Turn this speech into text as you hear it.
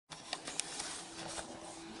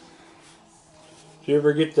Do you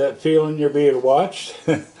ever get that feeling you're being watched?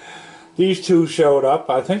 These two showed up.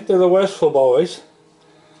 I think they're the Westville Boys.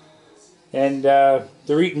 And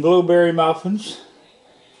they're eating blueberry muffins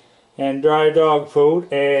and dry dog food,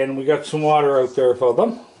 and we got some water out there for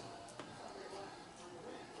them.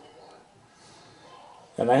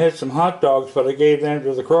 And I had some hot dogs, but I gave them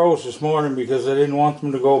to the crows this morning because I didn't want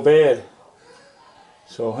them to go bad.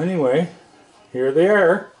 So anyway, here they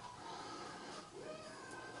are.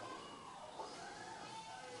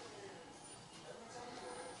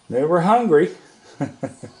 They were hungry.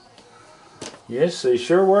 Yes, they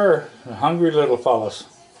sure were. Hungry little fellas.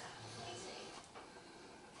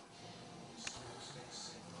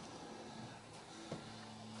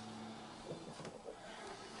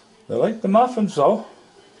 They like the muffins though.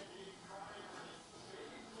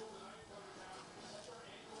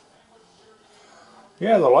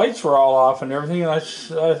 Yeah, the lights were all off and everything, and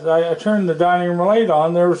I turned the dining room light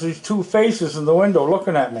on. There was these two faces in the window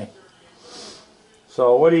looking at me.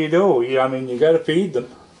 So what do? I mean, you got to feed them.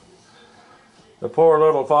 The poor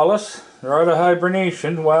little fellas, they're out of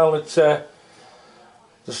hibernation. Well, it's the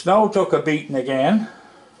snow took a beating again.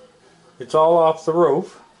 It's all off the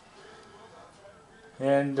roof.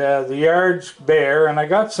 And the yard's bare, and I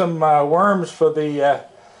got some worms for the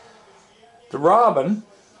robin.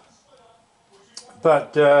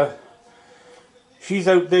 But she's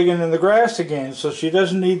out digging in the grass again, so she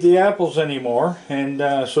doesn't need the apples anymore, and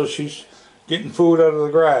so she's getting food out of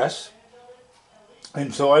the grass.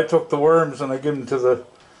 And so I took the worms and I give them to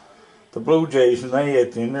the blue jays, and they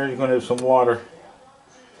ate them. They're going to have some water.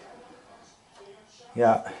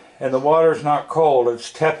 Yeah, and the water's not cold,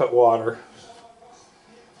 it's tepid water.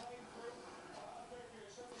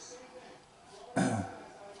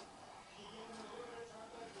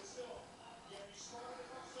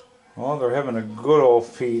 Oh, they're having a good old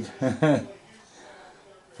feed.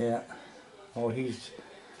 Yeah. Oh,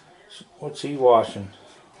 what's he washing?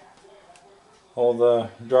 All the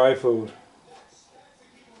dry food.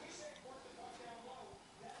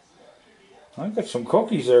 I got some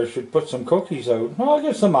cookies there. Should put some cookies out. Well, I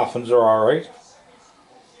guess the muffins are alright.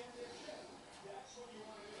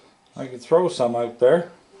 I could throw some out there.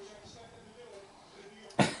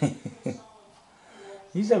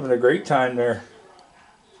 He's having a great time there.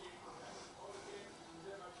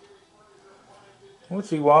 What's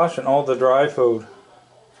he washing? All the dry food.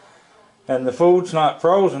 And the food's not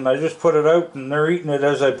frozen. I just put it out and they're eating it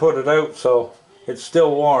as I put it out, so it's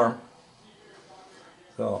still warm.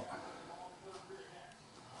 So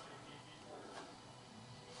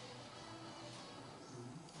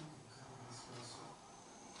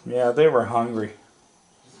yeah, they were hungry.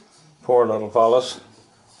 Poor little fellas.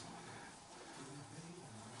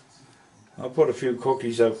 I'll put a few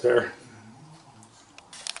cookies out there.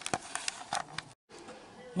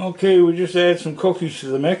 Okay, we just add some cookies to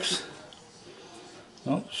the mix.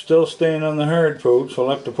 Well, still staying on the hard food, so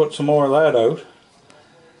I'll have to put some more of that out.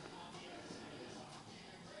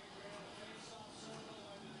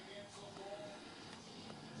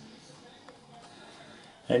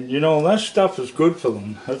 And you know, that stuff is good for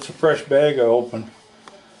them. That's a fresh bag I opened.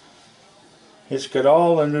 It's got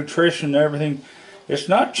all the nutrition and everything. It's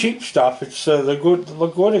not cheap stuff, it's the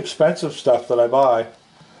good expensive stuff that I buy.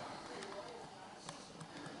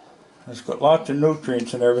 It's got lots of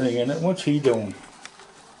nutrients and everything in it. What's he doing?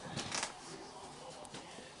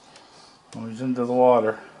 Oh, he's into the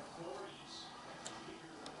water.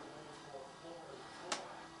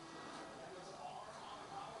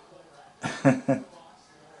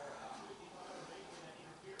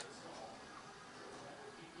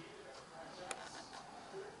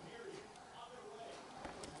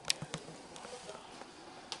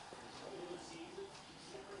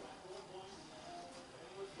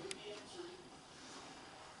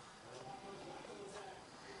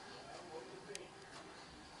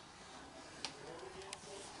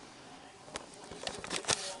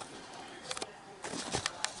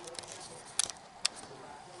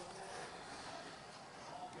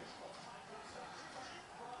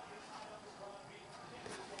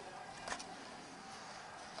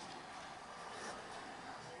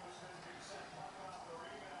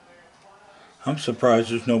 I'm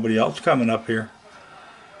surprised there's nobody else coming up here.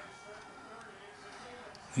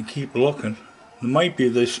 They keep looking. It might be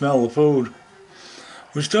they smell the food.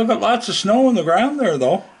 We still got lots of snow on the ground there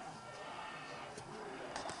though.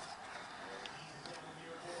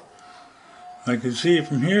 I can see it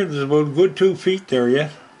from here. There's about a good 2 feet there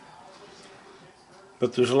yet.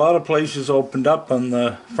 But there's a lot of places opened up on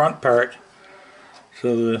the front part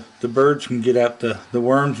so the birds can get at the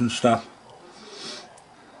worms and stuff.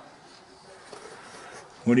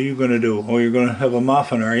 What are you going to do? Oh, you're going to have a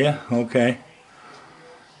muffin, are you? Okay.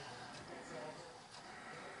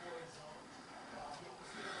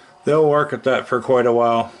 They'll work at that for quite a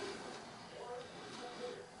while.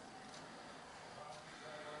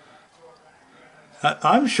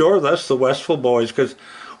 I'm sure that's the Westville Boys, because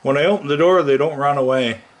when I open the door they don't run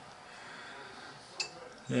away.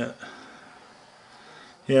 Yeah.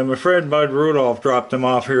 Yeah, my friend Bud Rudolph dropped them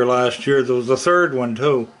off here last year. There was a third one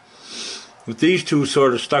too. With these two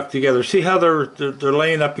sort of stuck together. See how they're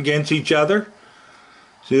laying up against each other?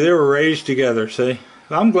 See, they were raised together, see?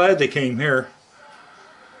 I'm glad they came here.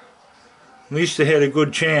 At least they had a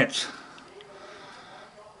good chance.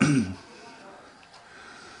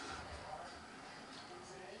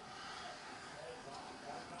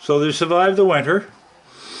 So they survived the winter.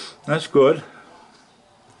 That's good.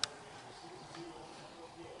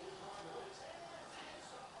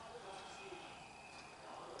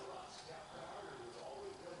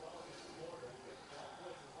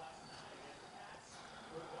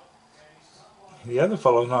 The other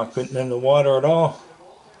fellow's not getting in the water at all.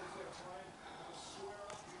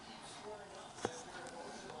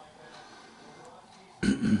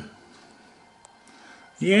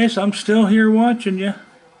 Yes, I'm still here watching you.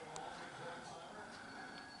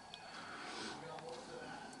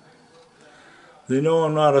 They know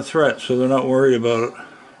I'm not a threat, so they're not worried about it.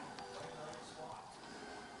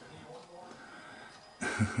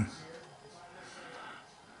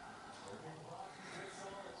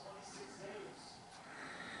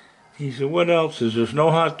 He said, what else is there?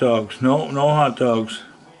 No hot dogs. No hot dogs.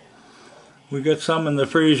 We got some in the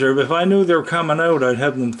freezer. If I knew they were coming out, I'd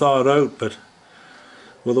have them thawed out, but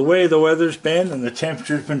with the way the weather's been and the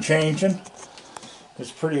temperature's been changing,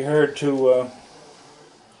 it's pretty hard to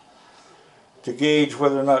gauge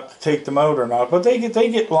whether or not to take them out or not. But they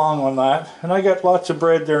get long on that. And I got lots of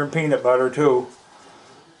bread there and peanut butter too.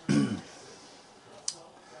 And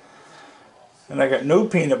I got new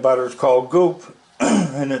peanut butter. It's called Goop.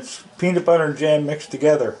 And it's peanut butter and jam mixed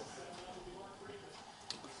together.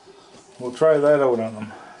 We'll try that out on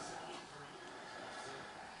them.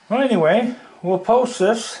 Well, anyway, we'll post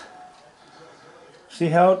this. See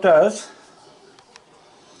how it does.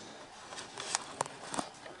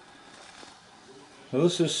 So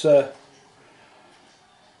this is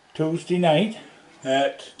Tuesday night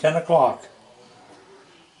at 10 o'clock.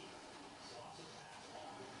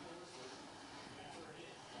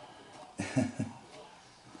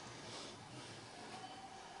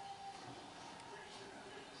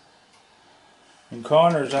 And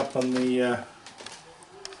Connor's up on the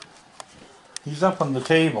he's up on the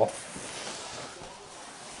table,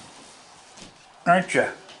 aren't you?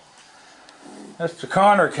 That's the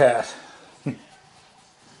Connor cat.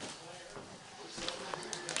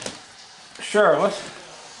 Charlotte.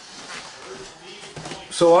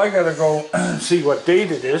 So I gotta go see what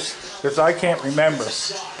date it is, because I can't remember.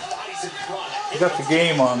 You got the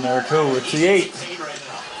game on there too. It's the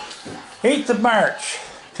 8th of March,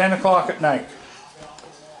 10 o'clock at night.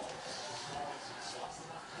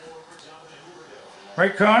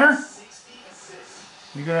 Right, Connor?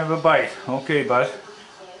 You're gonna have a bite. Okay, bud.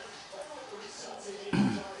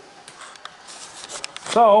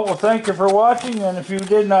 So, well, thank you for watching, and if you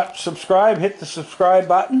did not subscribe, hit the subscribe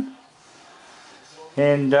button.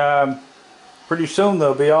 And pretty soon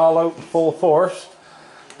they'll be all out in full force.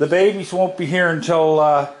 The babies won't be here until,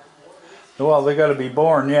 well, they got to be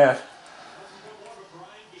born yet.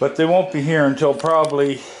 But they won't be here until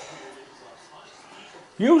probably,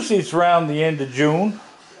 usually it's around the end of June.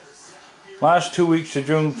 Last 2 weeks of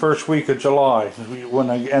June, first week of July.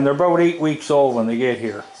 And they're about 8 weeks old when they get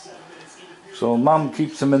here. So Mom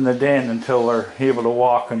keeps them in the den until they're able to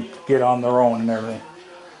walk and get on their own and everything.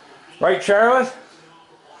 Right, Charlotte?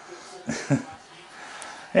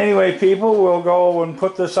 Anyway, people, we'll go and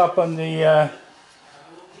put this up on the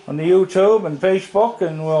YouTube and Facebook,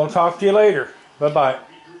 and we'll talk to you later. Bye-bye.